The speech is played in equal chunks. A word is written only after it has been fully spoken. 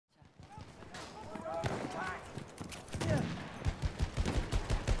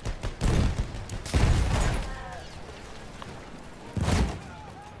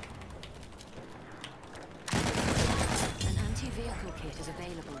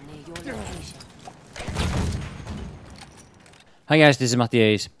Hi guys, this is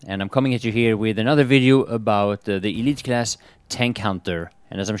Mattias, and I'm coming at you here with another video about the Elite class Tank Hunter.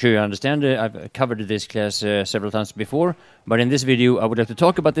 And as I'm sure you understand, I've covered this class several times before, but in this video I would like to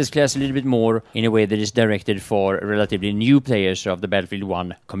talk about this class a little bit more in a way that is directed for relatively new players of the Battlefield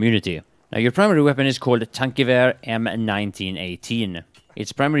 1 community. Now your primary weapon is called Tankgewehr M1918.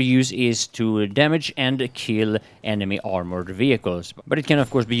 Its primary use is to damage and kill enemy armored vehicles, but it can of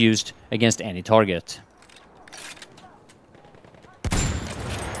course be used against any target.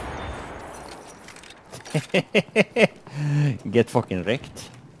 Get fucking wrecked.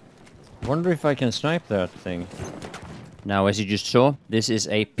 Wonder if I can snipe that thing. Now, as you just saw, this is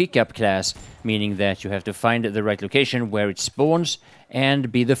a pickup class, meaning that you have to find the right location where it spawns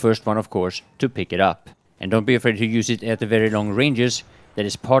and be the first one, of course, to pick it up. And don't be afraid to use it at the very long ranges. That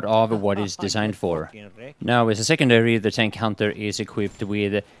is part of what it's designed for. Now, as a secondary, the Tank Hunter is equipped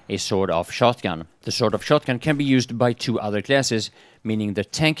with a Sword-Off Shotgun. The Sword-Off Shotgun can be used by two other classes, meaning the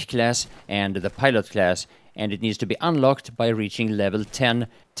Tank class and the Pilot class, and it needs to be unlocked by reaching level 10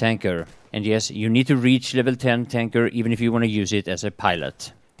 Tanker. And yes, you need to reach level 10 Tanker even if you want to use it as a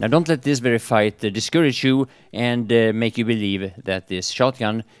pilot. Now, don't let this very fight discourage you and make you believe that this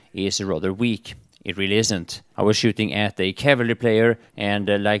shotgun is rather weak. It really isn't. I was shooting at a cavalry player, and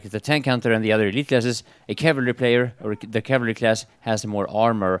like the Tank Hunter and the other elite classes, a cavalry player, or the cavalry class, has more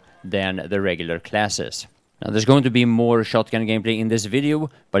armor than the regular classes. Now there's going to be more shotgun gameplay in this video,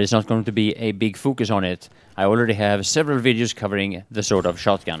 but it's not going to be a big focus on it. I already have several videos covering the Sword-Off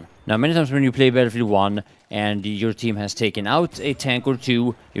Shotgun. Now many times when you play Battlefield 1 and your team has taken out a tank or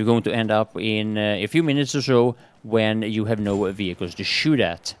two, you're going to end up in a few minutes or so when you have no vehicles to shoot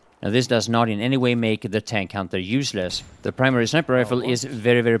at. Now this does not in any way make the Tank Hunter useless. The primary sniper rifle is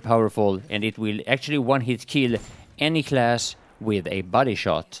very powerful, and it will actually one-hit kill any class with a body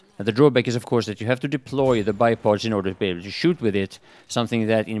shot. Now the drawback is of course that you have to deploy the bipods in order to be able to shoot with it, something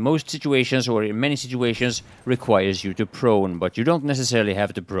that in most situations or in many situations requires you to prone, but you don't necessarily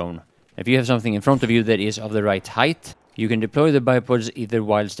have to prone. If you have something in front of you that is of the right height, you can deploy the bipods either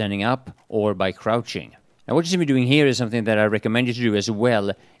while standing up or by crouching. Now what you see me doing here is something that I recommend you to do as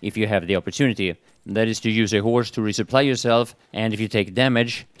well if you have the opportunity. That is to use a horse to resupply yourself, and if you take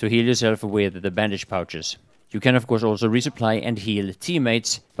damage, to heal yourself with the bandage pouches. You can of course also resupply and heal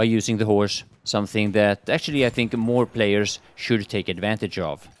teammates by using the horse, something that actually I think more players should take advantage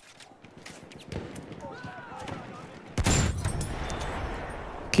of.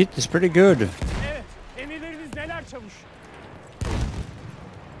 Kit is pretty good.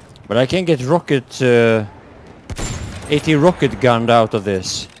 But I can get rocket, AT rocket gunned out of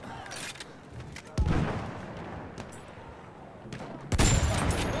this.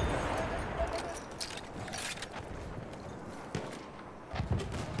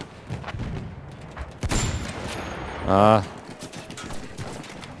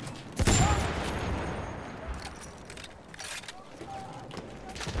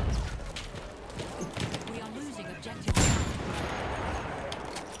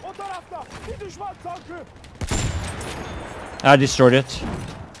 I destroyed it.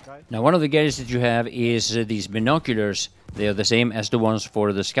 Now one of the gadgets that you have is these binoculars. They are the same as the ones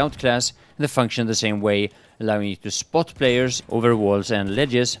for the scout class, and they function the same way, allowing you to spot players over walls and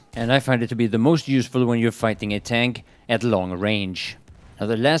ledges, and I find it to be the most useful when you're fighting a tank at long range. Now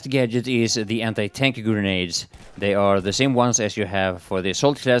the last gadget is the anti-tank grenades. They are the same ones as you have for the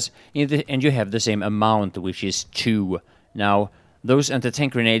assault class, and you have the same amount, which is 2. Now those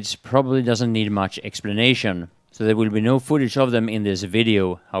anti-tank grenades probably doesn't need much explanation, so there will be no footage of them in this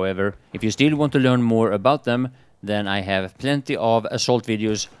video. However, if you still want to learn more about them, then I have plenty of assault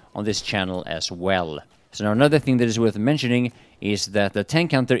videos on this channel as well. So now another thing that is worth mentioning is that the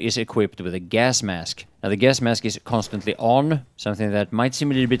Tank Hunter is equipped with a gas mask. Now the gas mask is constantly on, something that might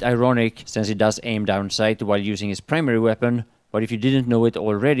seem a little bit ironic since it does aim down sight while using his primary weapon, but if you didn't know it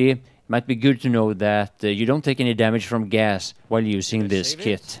already, it might be good to know that you don't take any damage from gas while using this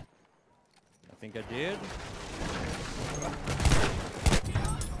kit. I think I did.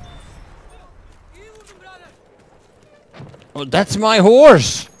 Oh, that's my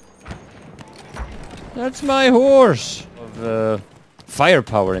horse! That's my horse! Of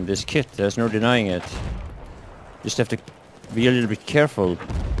firepower in this kit, there's no denying it. Just have to be a little bit careful.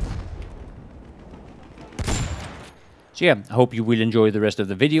 So yeah, I hope you will enjoy the rest of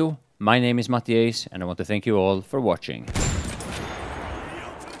the video. My name is Mattias, and I want to thank you all for watching.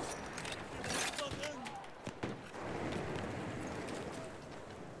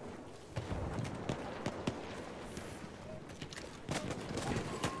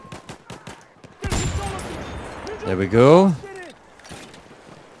 There we go.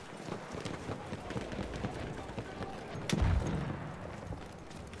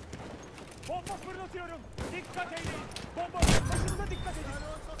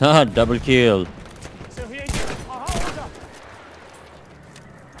 Haha, double kill.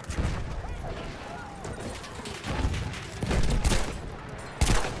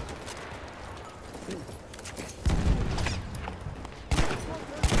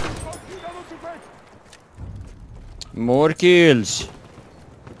 More kills.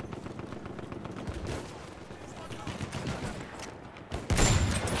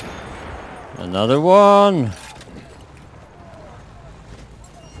 Another one.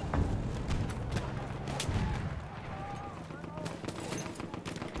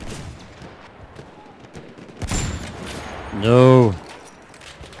 No.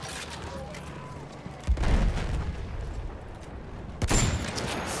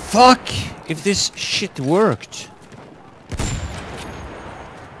 Fuck! If this shit worked.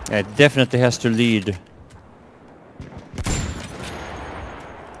 It definitely has to lead.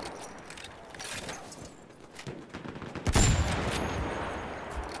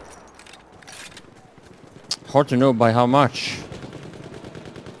 Hard to know by how much.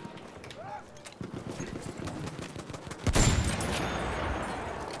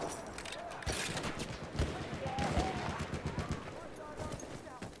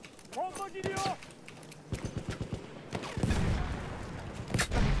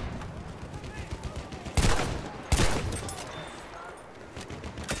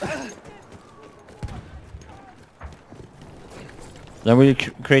 Then we'll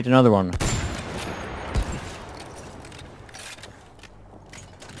create another one.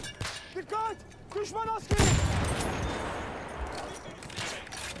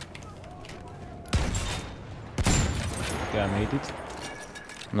 Yeah, I made it.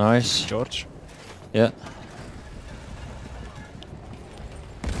 Nice. George. Yeah.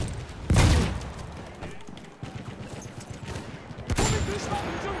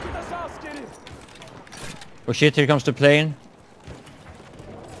 Oh shit, here comes the plane.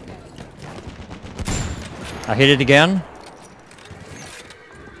 I hit it again.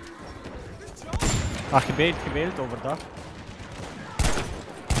 Gewählt, overdag.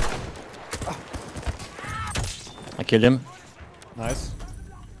 I killed him. Nice.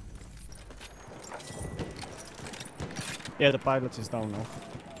 Yeah, the pilot is down now.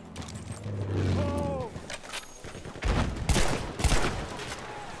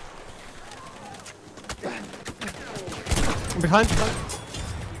 Behind.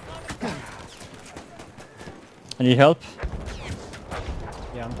 I need help.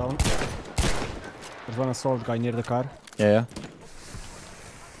 Yeah, I'm down. There's one assault guy near the car. Yeah.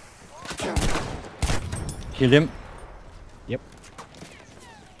 Killed him. Yep.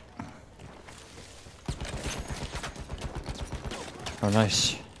 Oh,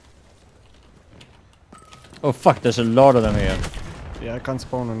 nice. Oh fuck, there's a lot of them here. Yeah, I can't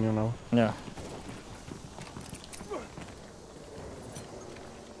spawn on you now. Yeah.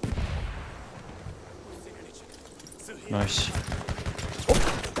 Nice.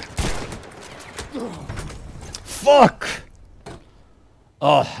 Fuck!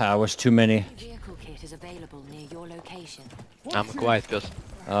 Oh, that was too many. Vehicle kit is available near your location. I'm quiet, cause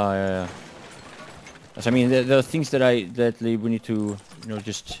Oh, yeah. As I mean, there are things that we need to, you know,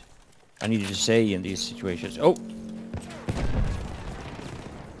 I needed to say in these situations. Oh!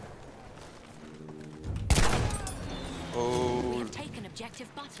 oh, We've taken objective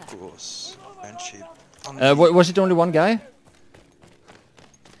butter. of course, friendship. Was it only one guy?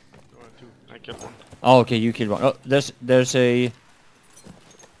 I killed one. Oh, okay, you killed one. Oh, there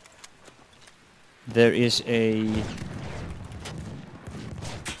is a...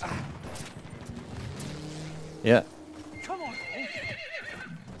 Yeah.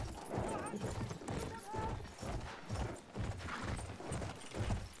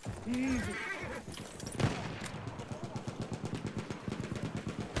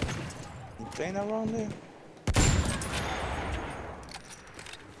 Plane around there?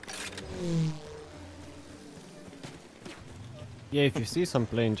 Yeah, if you see some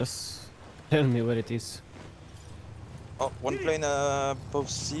plane, just tell me where it is. Oh, one plane above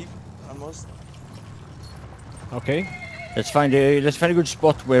sea, almost. Okay. Let's find a good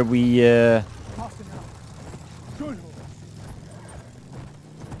spot where we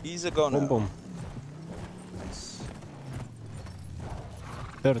He's a gunner. Boom boom. Nice.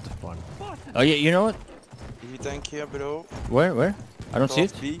 Third one. Oh yeah, you know what? If you tank here, bro. Where? I don't see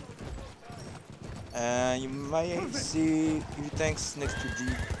it. Top B. You might see if you tanks next to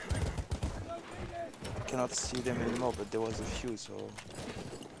D. I cannot see them anymore, but there was a few, so.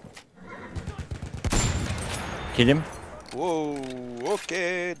 Kill him. Whoa,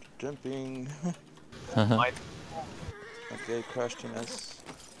 okay, jumping. Okay, crashed in us.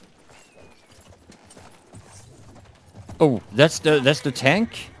 Oh, that's the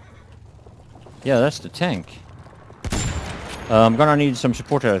tank? Yeah, that's the tank. I'm gonna need some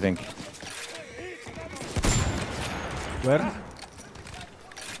support here, I think. Where?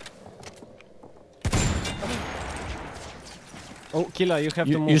 Oh, Killa, you have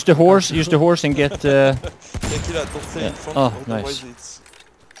to move. Use the horse and get... Yeah, Killa, don't stay Yeah. in front, Oh, otherwise nice. it's...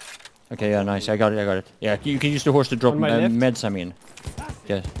 Okay, yeah, nice. I got it. Yeah, you can use the horse to drop On my left? meds, I mean.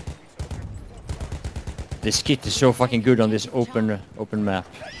 Yeah. This kit is so fucking good on this open map.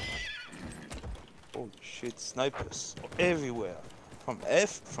 Oh shit, snipers everywhere. From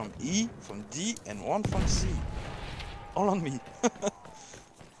F, from E, from D, and one from C. All on me.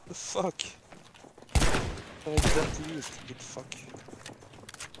 The fuck? I accidentally used, stupid fuck.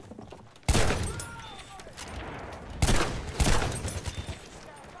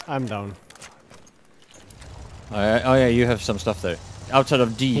 I'm down. Oh yeah, you have some stuff there. Outside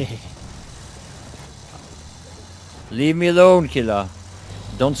of D. Leave me alone, Killa.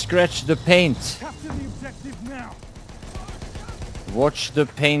 Don't scratch the paint. Capture the objective now. Watch the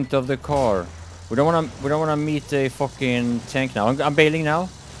paint of the car. We don't wanna meet a fucking tank now. I'm bailing now.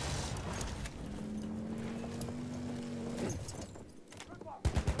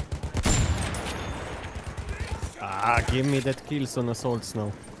 Ah, give me that kills on assaults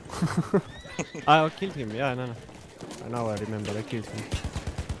now. I killed him, yeah, no. Now I remember, I killed him.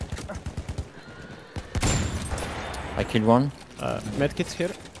 I killed one. Medkits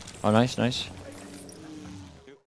here. Oh, nice.